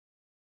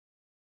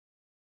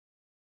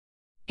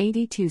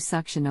82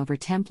 suction over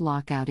temp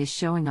lockout is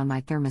showing on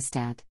my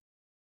thermostat.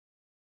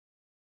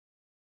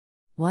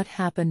 What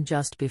happened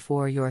just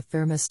before your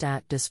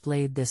thermostat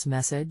displayed this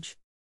message?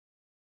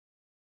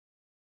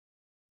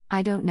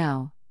 I don't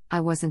know, I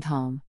wasn't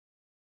home.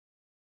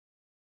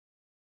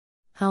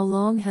 How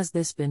long has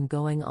this been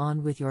going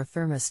on with your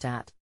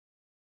thermostat?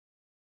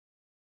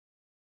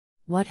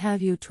 What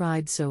have you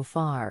tried so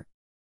far?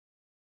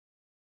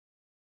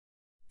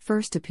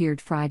 First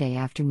appeared Friday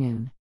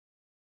afternoon.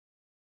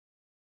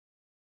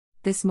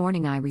 This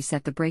morning I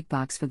reset the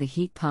breakbox for the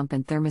heat pump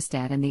and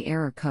thermostat and the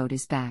error code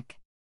is back.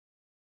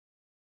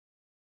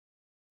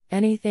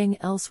 Anything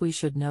else we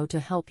should know to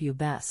help you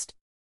best?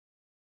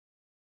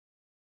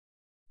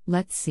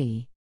 Let's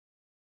see.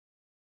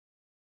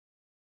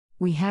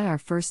 We had our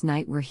first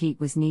night where heat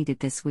was needed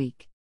this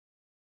week.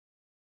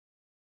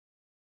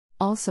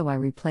 Also, I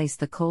replaced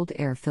the cold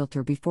air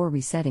filter before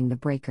resetting the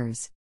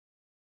breakers.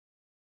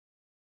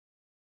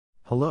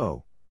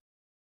 Hello.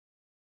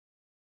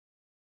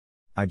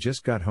 I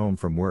just got home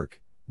from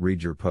work,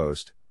 read your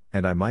post,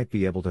 and I might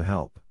be able to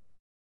help.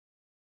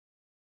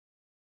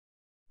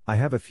 I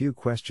have a few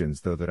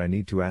questions though that I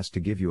need to ask to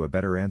give you a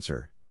better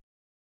answer.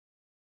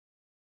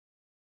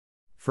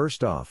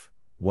 First off,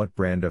 what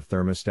brand of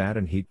thermostat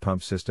and heat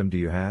pump system do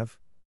you have?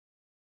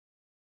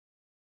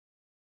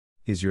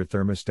 Is your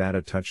thermostat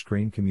a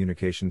touchscreen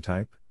communication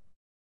type?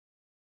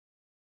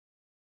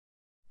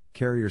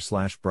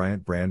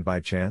 Carrier/Bryant brand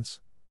by chance?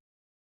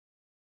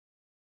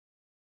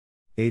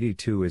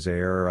 82 is a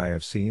error I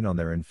have seen on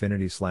their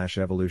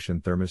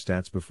Infinity/Evolution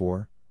thermostats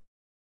before.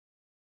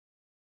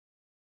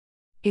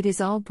 It is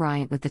all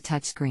Bryant with the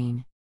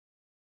touchscreen.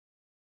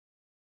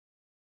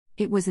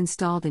 It was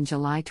installed in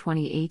July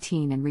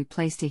 2018 and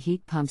replaced a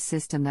heat pump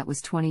system that was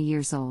 20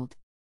 years old.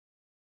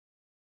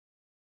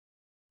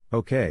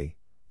 Okay,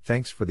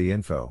 thanks for the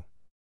info.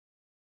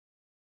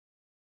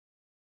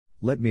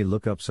 Let me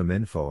look up some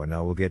info and I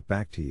will get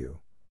back to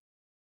you.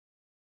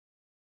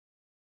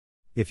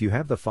 If you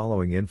have the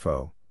following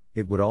info,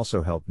 it would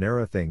also help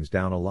narrow things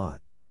down a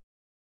lot.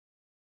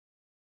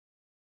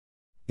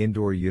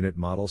 Indoor unit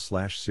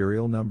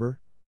model/serial number?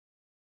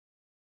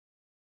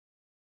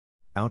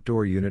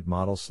 Outdoor unit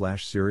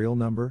model/serial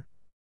number?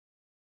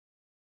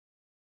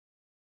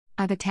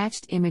 I've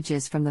attached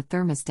images from the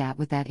thermostat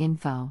with that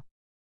info.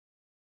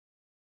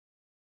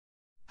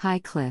 Hi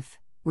Cliff,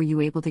 were you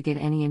able to get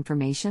any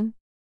information?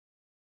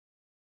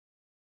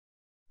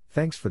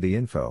 Thanks for the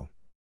info.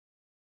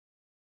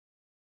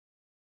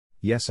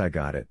 Yes, I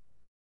got it.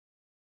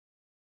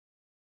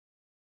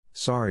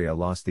 Sorry I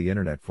lost the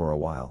internet for a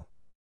while.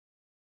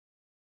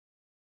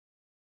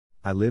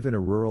 I live in a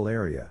rural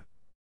area.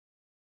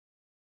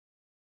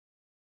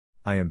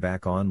 I am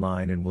back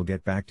online and will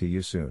get back to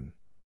you soon.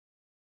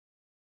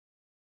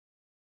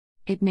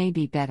 It may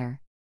be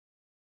better.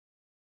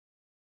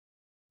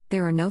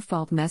 There are no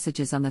fault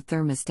messages on the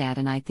thermostat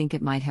and I think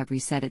it might have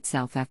reset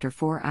itself after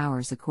 4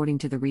 hours according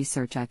to the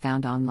research I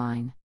found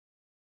online.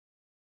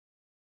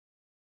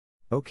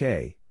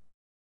 Okay.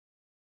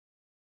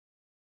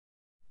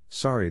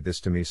 Sorry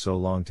this took me so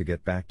long to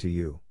get back to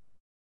you.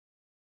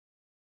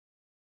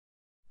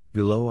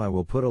 Below I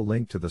will put a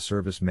link to the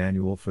service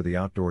manual for the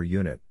outdoor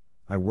unit.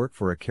 I work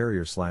for a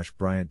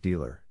Carrier/Bryant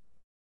dealer.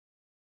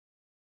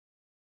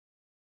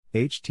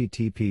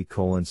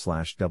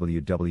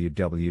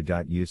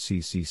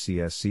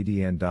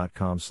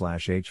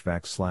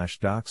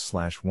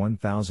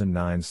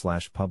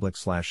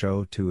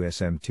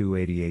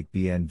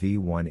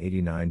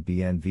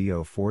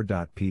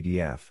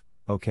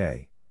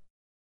 OK.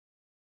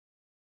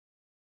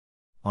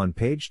 On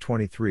page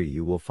 23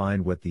 you will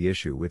find what the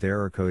issue with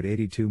error code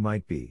 82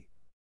 might be.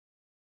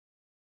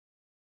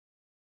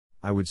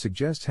 I would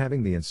suggest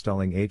having the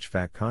installing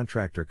HVAC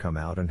contractor come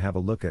out and have a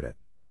look at it.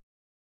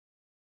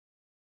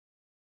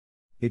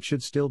 It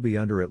should still be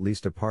under at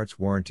least a parts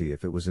warranty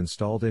if it was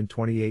installed in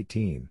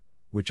 2018,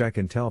 which I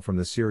can tell from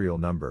the serial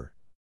number.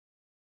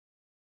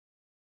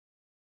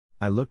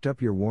 I looked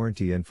up your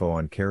warranty info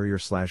on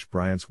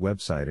Carrier/Bryant's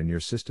website and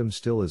your system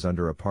still is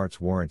under a parts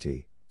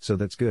warranty, so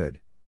that's good.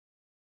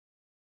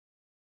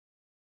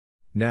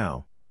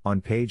 Now,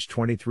 on page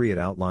 23 it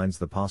outlines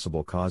the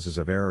possible causes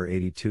of error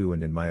 82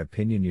 and in my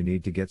opinion you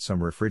need to get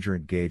some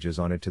refrigerant gauges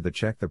on it to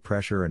check the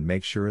pressure and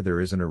make sure there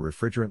isn't a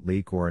refrigerant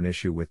leak or an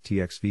issue with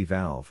TXV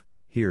valve.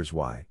 Here's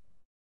why.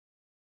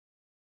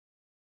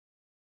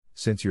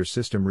 Since your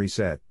system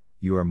reset,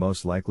 you are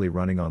most likely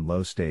running on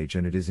low stage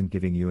and it isn't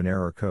giving you an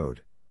error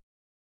code.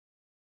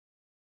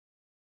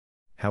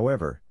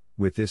 However,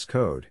 with this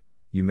code,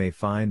 you may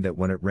find that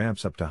when it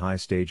ramps up to high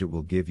stage it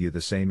will give you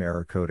the same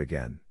error code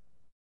again.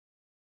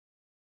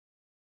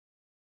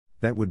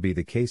 That would be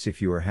the case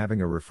if you are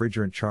having a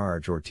refrigerant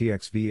charge or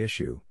TXV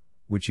issue,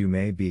 which you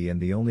may be, and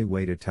the only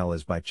way to tell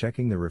is by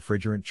checking the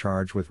refrigerant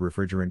charge with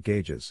refrigerant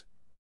gauges.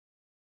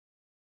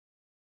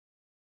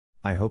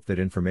 I hope that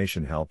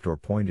information helped or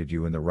pointed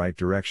you in the right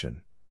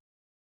direction.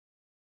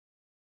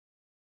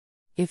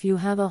 If you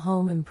have a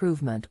home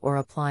improvement or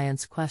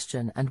appliance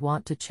question and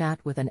want to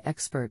chat with an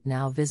expert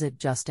now, visit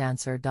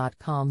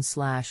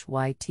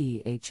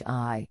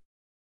justanswer.com/ythi.